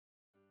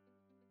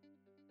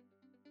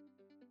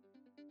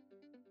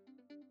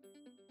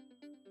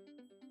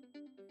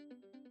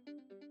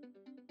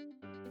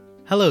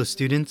Hello,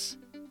 students,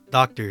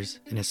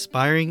 doctors, and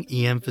aspiring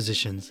EM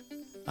physicians.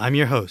 I'm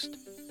your host,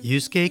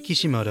 Yusuke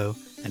Kishimoto,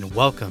 and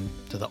welcome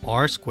to the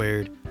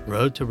R²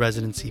 Road to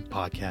Residency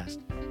podcast.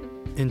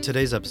 In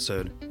today's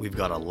episode, we've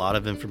got a lot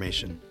of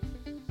information.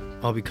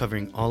 I'll be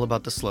covering all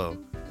about the SLOE,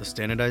 the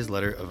Standardized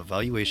Letter of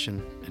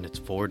Evaluation, and its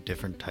 4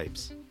 different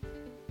types.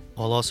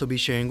 I'll also be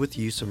sharing with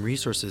you some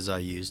resources I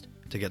used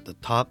to get the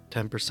top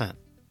 10%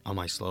 on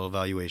my SLOE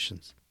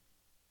evaluations.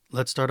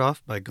 Let's start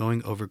off by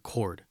going over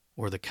CORD,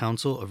 or the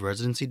Council of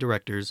Residency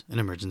Directors in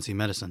Emergency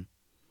Medicine.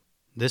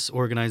 This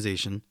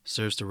organization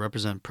serves to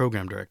represent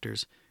program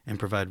directors and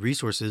provide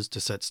resources to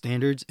set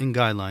standards and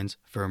guidelines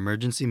for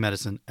emergency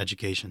medicine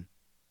education.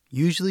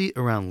 Usually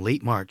around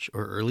late March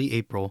or early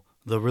April,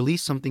 they'll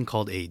release something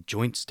called a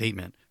joint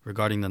statement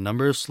regarding the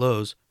number of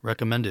SLOEs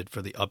recommended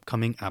for the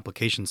upcoming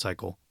application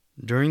cycle.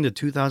 During the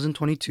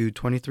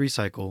 2022-23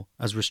 cycle,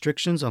 as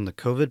restrictions on the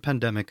COVID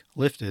pandemic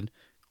lifted,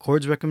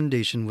 CORD's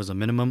recommendation was a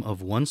minimum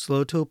of 1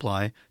 SLOE to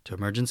apply to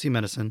emergency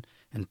medicine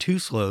and 2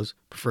 SLOEs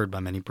preferred by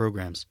many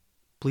programs.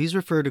 Please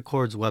refer to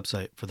CORD's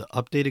website for the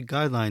updated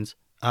guidelines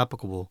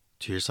applicable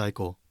to your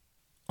cycle.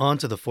 On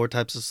to the 4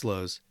 types of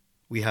SLOEs.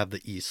 We have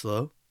the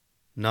E-SLOE,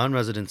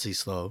 non-residency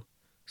SLOE,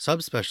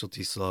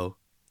 subspecialty SLOE,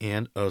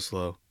 and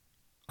O-SLOE.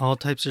 All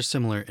types are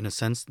similar in a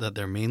sense that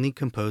they're mainly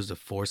composed of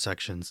 4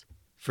 sections.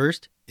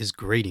 First is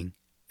grading.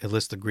 It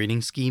lists the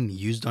grading scheme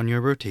used on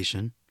your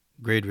rotation,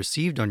 grade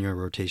received on your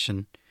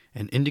rotation,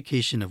 an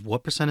indication of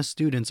what % of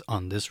students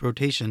on this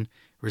rotation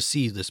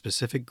receive the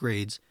specific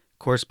grades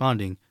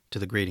corresponding to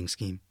the grading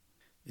scheme.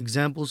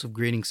 Examples of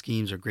grading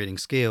schemes or grading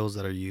scales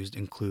that are used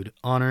include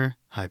honor,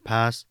 high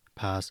pass,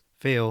 pass,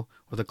 fail,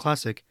 or the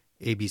classic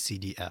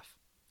ABCDF.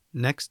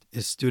 Next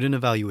is student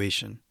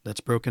evaluation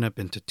that's broken up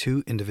into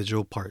 2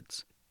 individual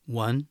parts.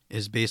 One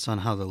is based on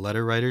how the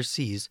letter writer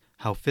sees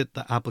how fit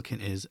the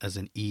applicant is as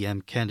an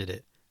EM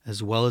candidate,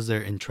 as well as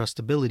their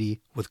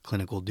entrustability with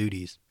clinical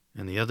duties.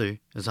 And the other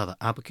is how the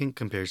applicant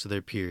compares to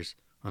their peers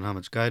on how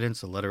much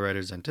guidance the letter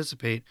writers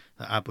anticipate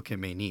the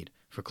applicant may need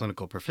for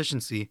clinical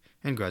proficiency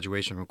and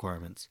graduation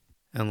requirements.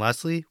 And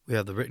lastly, we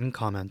have the written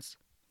comments.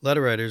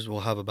 Letter writers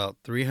will have about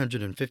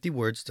 350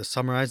 words to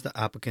summarize the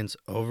applicant's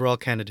overall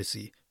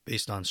candidacy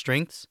based on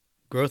strengths,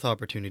 growth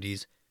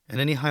opportunities,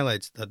 and any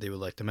highlights that they would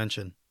like to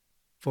mention.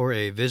 For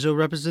a visual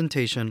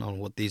representation on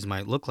what these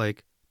might look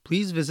like,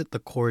 please visit the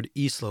CORD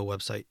eSLOE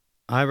website.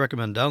 I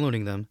recommend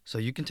downloading them so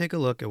you can take a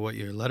look at what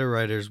your letter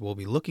writers will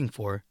be looking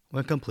for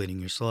when completing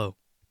your SLOE.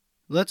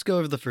 Let's go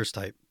over the first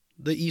type,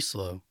 the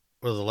eSLOE,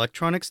 or the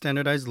Electronic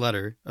Standardized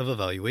Letter of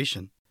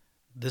Evaluation.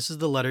 This is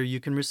the letter you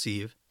can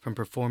receive from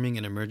performing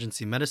an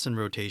emergency medicine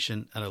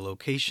rotation at a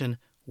location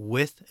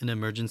with an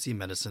emergency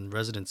medicine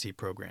residency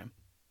program.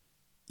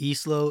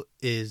 eSLOE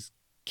is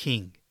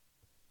king.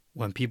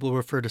 When people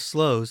refer to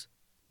SLOEs,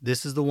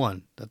 this is the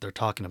one that they're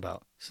talking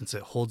about since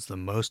it holds the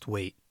most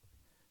weight.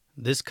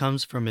 This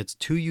comes from its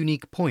 2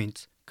 unique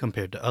points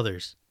compared to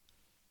others.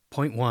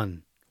 Point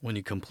 1. When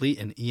you complete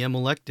an EM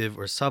elective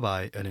or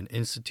sub-I at an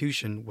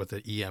institution with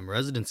an EM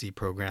residency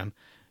program,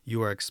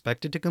 you are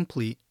expected to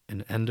complete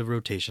an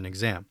end-of-rotation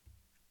exam.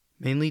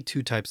 Mainly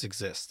 2 types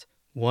exist,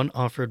 one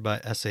offered by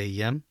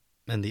SAEM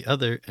and the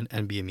other an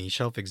NBME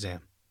shelf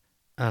exam.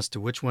 As to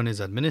which one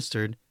is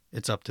administered,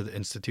 it's up to the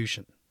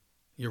institution.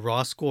 Your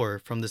raw score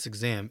from this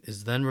exam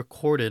is then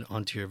recorded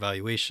onto your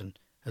evaluation,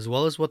 as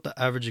well as what the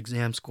average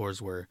exam scores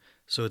were,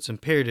 so it's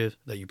imperative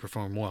that you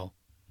perform well.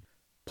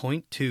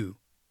 Point 2.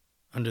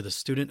 Under the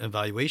student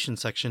evaluation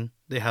section,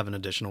 they have an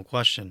additional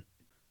question.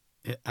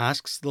 It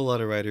asks the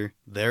letter writer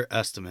their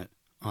estimate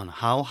on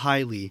how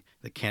highly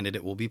the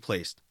candidate will be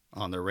placed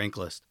on their rank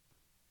list.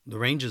 The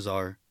ranges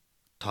are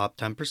top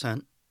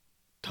 10%,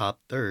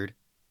 top third,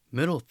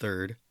 middle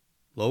third,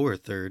 lower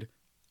third,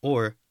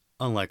 or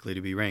unlikely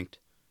to be ranked.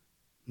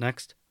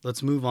 Next,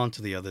 let's move on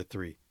to the other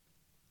 3.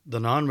 The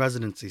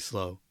non-residency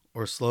SLOE,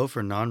 or SLOE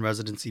for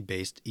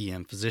non-residency-based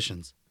EM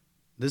physicians.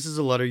 This is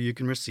a letter you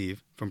can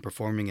receive from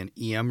performing an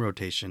EM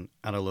rotation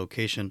at a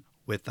location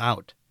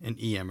without an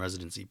EM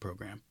residency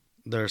program.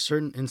 There are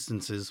certain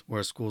instances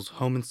where a school's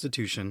home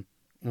institution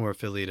or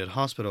affiliated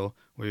hospital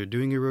where you're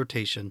doing your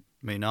rotation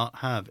may not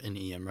have an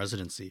EM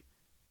residency.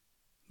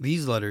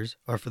 These letters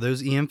are for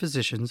those EM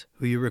physicians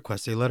who you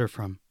request a letter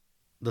from.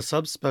 The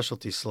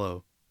subspecialty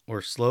SLOE,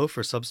 or SLOE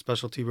for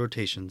subspecialty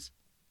rotations.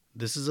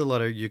 This is a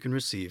letter you can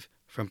receive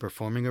from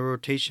performing a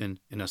rotation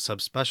in a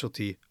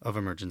subspecialty of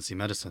emergency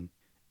medicine.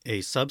 A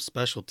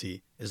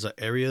subspecialty is an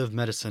area of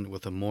medicine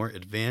with a more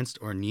advanced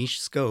or niche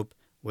scope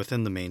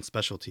within the main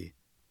specialty.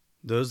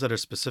 Those that are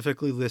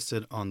specifically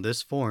listed on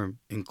this form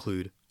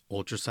include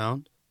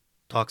ultrasound,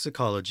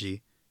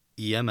 toxicology,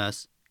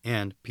 EMS,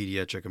 and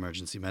pediatric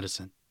emergency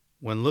medicine.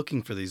 When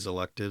looking for these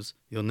electives,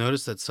 you'll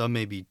notice that some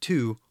may be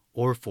 2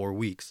 or 4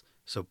 weeks,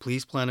 so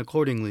please plan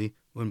accordingly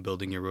when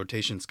building your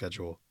rotation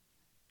schedule.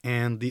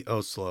 And the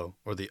O-SLOE,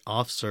 or the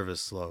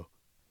off-service SLOE.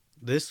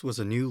 This was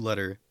a new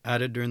letter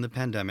added during the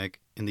pandemic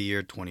in the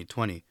year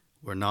 2020,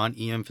 where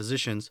non-EM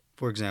physicians,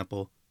 for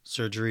example,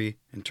 surgery,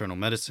 internal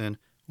medicine,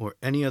 or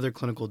any other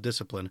clinical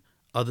discipline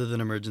other than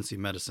emergency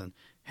medicine,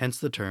 hence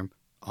the term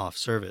off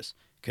service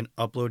can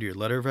upload your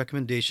letter of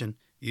recommendation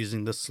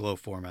using the SLOE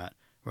format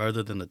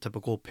rather than the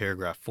typical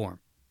paragraph form.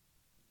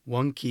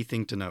 One key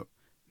thing to note,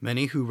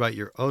 many who write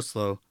your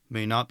SLOE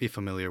may not be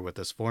familiar with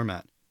this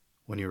format.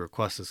 When you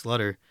request this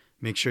letter,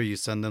 make sure you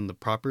send them the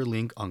proper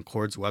link on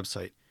CORD's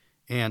website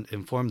and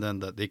inform them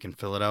that they can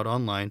fill it out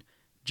online,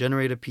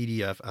 generate a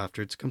PDF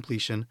after its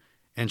completion,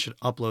 and should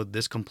upload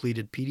this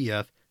completed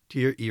PDF to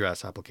your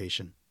ERAS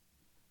application.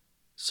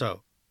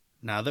 So,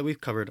 now that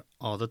we've covered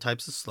all the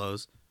types of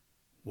SLOEs,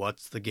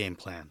 what's the game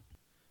plan?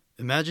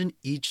 Imagine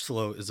each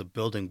SLOE is a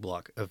building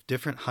block of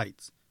different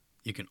heights.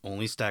 You can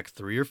only stack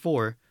 3 or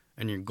 4,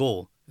 and your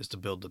goal is to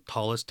build the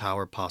tallest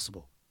tower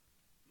possible.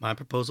 My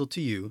proposal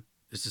to you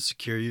is to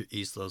secure your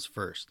eSLOEs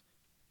first.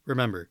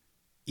 Remember,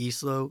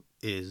 eSLOE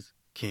is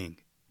king.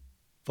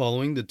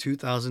 Following the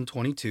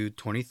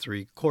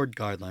 2022-23 CORD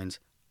guidelines,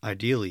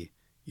 ideally,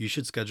 you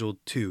should schedule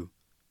 2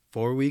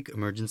 4-week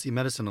emergency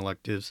medicine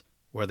electives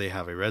where they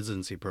have a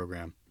residency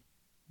program.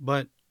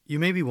 But you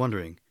may be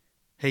wondering,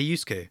 hey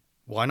Yusuke,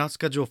 why not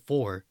schedule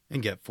 4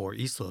 and get 4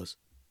 eSLOEs?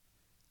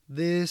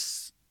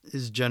 This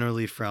is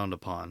generally frowned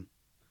upon.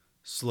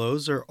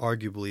 SLOEs are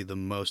arguably the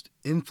most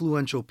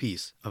influential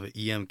piece of an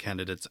EM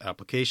candidate's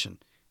application,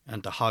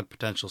 and to hog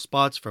potential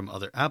spots from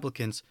other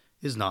applicants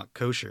is not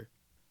kosher.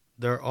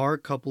 There are a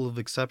couple of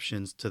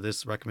exceptions to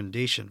this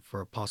recommendation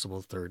for a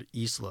possible 3rd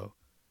eSLOE.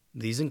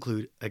 These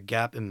include a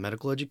gap in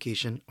medical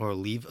education or a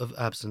leave of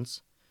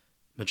absence,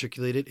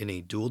 matriculated in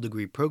a dual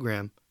degree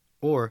program,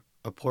 or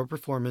a poor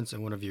performance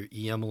in one of your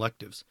EM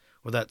electives,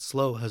 where that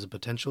SLOE has a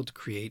potential to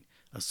create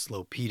a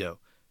SLOPedo,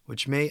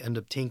 which may end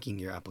up tanking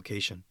your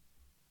application.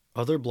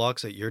 Other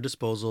blocks at your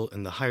disposal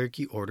in the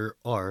hierarchy order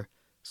are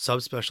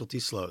subspecialty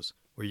SLOEs,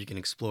 where you can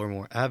explore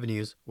more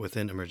avenues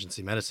within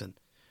emergency medicine,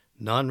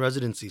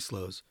 non-residency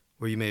SLOEs,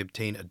 where you may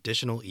obtain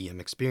additional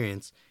EM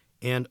experience,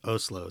 and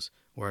OSLOEs,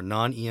 where a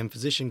non-EM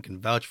physician can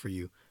vouch for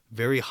you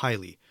very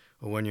highly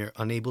or when you're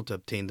unable to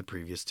obtain the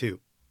previous 2.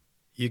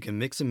 You can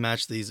mix and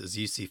match these as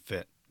you see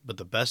fit, but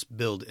the best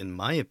build in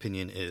my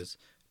opinion is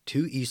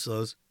 2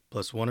 eSLOEs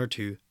plus 1 or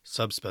 2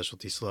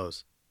 subspecialty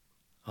SLOEs.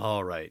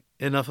 Alright,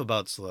 enough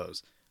about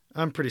SLOEs.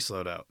 I'm pretty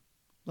slowed out.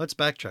 Let's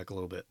backtrack a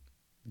little bit.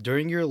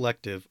 During your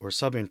elective or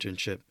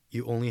sub-internship,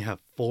 you only have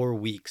 4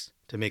 weeks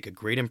to make a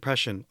great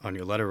impression on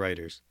your letter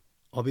writers.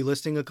 I'll be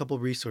listing a couple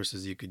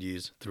resources you could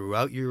use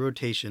throughout your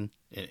rotation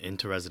and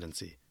into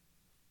residency.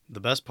 The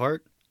best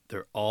part?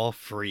 They're all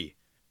free.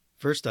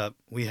 First up,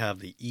 we have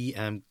the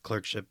EM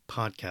Clerkship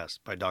Podcast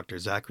by Dr.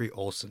 Zachary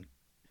Olson.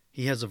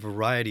 He has a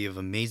variety of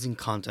amazing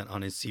content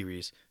on his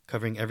series,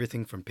 covering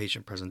everything from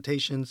patient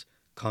presentations,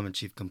 common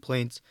chief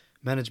complaints,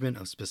 management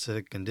of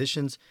specific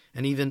conditions,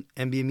 and even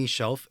MBME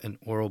shelf and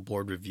oral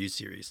board review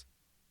series.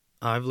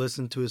 I've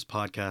listened to his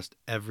podcast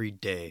every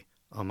day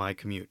on my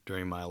commute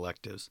during my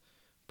electives,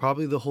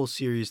 probably the whole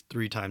series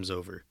 3 times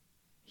over.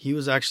 He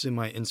was actually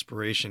my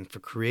inspiration for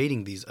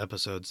creating these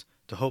episodes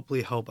to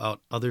hopefully help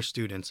out other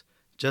students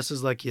just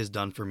as like he has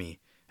done for me,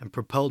 and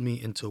propelled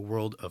me into a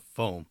world of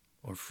FOAM,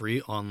 or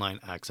Free Online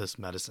Access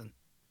Medicine.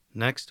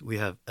 Next, we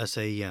have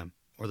SAEM,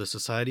 or the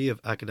Society of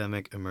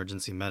Academic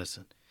Emergency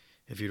Medicine.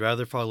 If you'd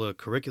rather follow a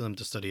curriculum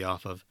to study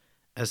off of,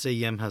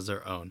 SAEM has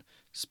their own,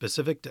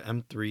 specific to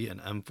M3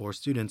 and M4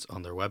 students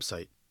on their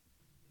website.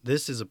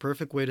 This is a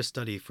perfect way to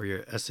study for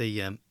your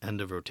SAEM end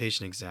of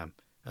rotation exam,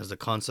 as the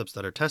concepts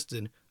that are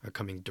tested are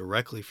coming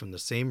directly from the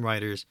same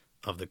writers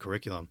of the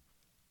curriculum.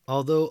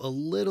 Although a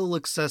little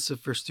excessive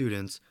for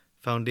students,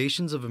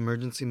 Foundations of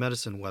Emergency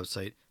Medicine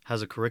website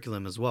has a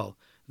curriculum as well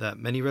that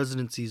many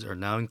residencies are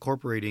now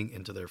incorporating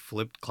into their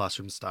flipped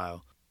classroom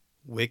style,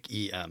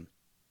 WIC-EM.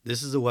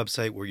 This is a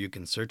website where you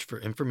can search for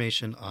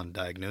information on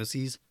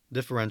diagnoses,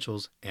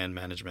 differentials, and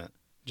management.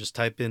 Just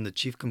type in the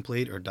chief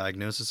complaint or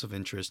diagnosis of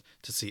interest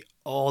to see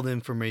all the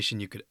information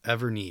you could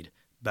ever need,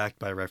 backed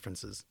by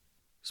references.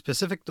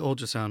 Specific to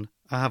ultrasound,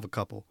 I have a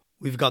couple.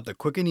 We've got the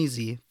quick and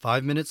easy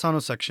 5-minute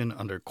sonosection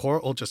under core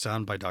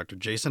ultrasound by Dr.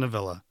 Jason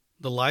Avila,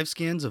 the live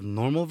scans of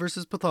normal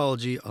versus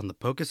pathology on the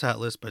POCUS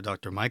Atlas by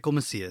Dr. Michael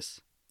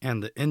Macias,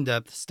 and the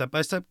in-depth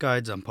step-by-step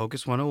guides on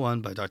POCUS 101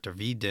 by Dr.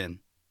 V. Din.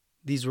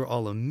 These were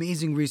all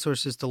amazing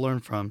resources to learn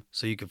from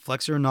so you could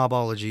flex your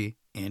knobology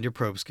and your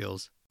probe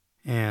skills.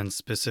 And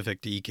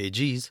specific to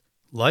EKGs,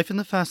 Life in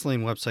the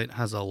Fastlane website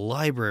has a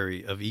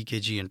library of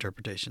EKG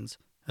interpretations,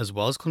 as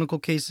well as clinical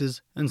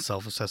cases and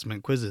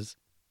self-assessment quizzes.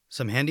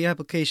 Some handy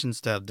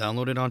applications to have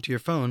downloaded onto your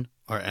phone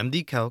are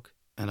MD Calc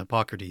and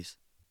Hippocrates.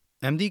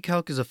 MD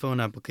Calc is a phone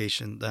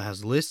application that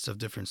has lists of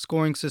different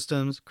scoring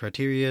systems,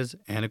 criterias,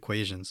 and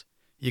equations.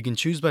 You can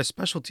choose by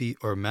specialty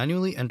or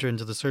manually enter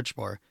into the search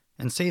bar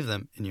and save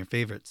them in your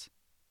favorites.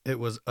 It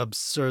was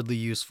absurdly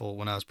useful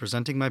when I was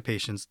presenting my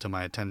patients to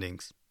my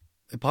attendings.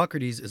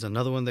 Hippocrates is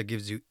another one that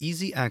gives you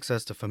easy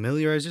access to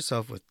familiarize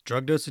yourself with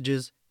drug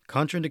dosages,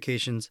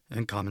 contraindications,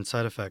 and common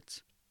side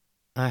effects.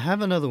 I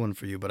have another one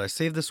for you, but I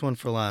saved this one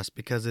for last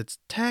because it's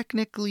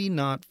technically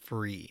not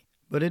free.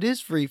 But it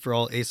is free for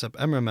all ASAP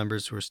EMRA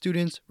members who are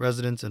students,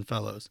 residents, and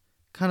fellows,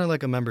 kind of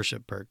like a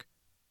membership perk.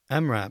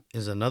 MRAP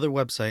is another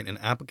website and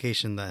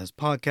application that has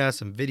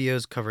podcasts and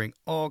videos covering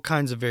all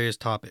kinds of various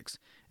topics,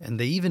 and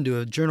they even do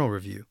a journal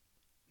review.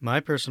 My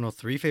personal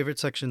 3 favorite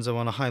sections I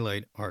want to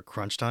highlight are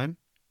Crunch Time,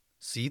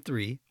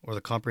 C3, or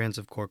the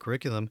Comprehensive Core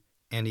Curriculum,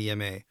 and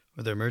EMA,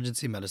 or the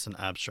Emergency Medicine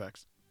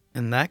Abstracts.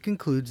 And that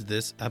concludes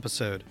this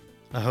episode.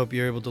 I hope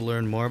you're able to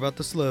learn more about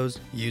the SLOEs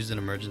used in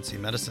emergency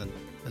medicine,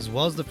 as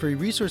well as the free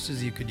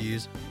resources you could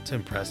use to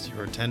impress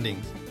your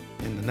attendings.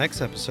 In the next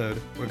episode,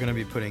 we're going to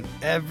be putting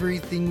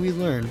everything we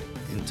learned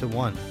into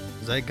one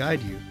as I guide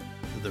you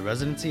through the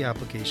residency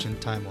application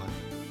timeline.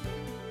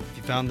 If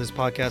you found this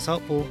podcast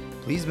helpful,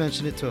 please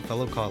mention it to a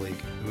fellow colleague.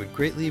 We would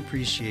greatly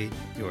appreciate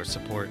your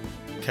support.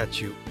 Catch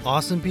you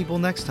awesome people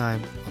next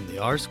time on the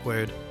R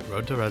Squared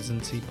Road to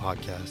Residency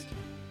podcast.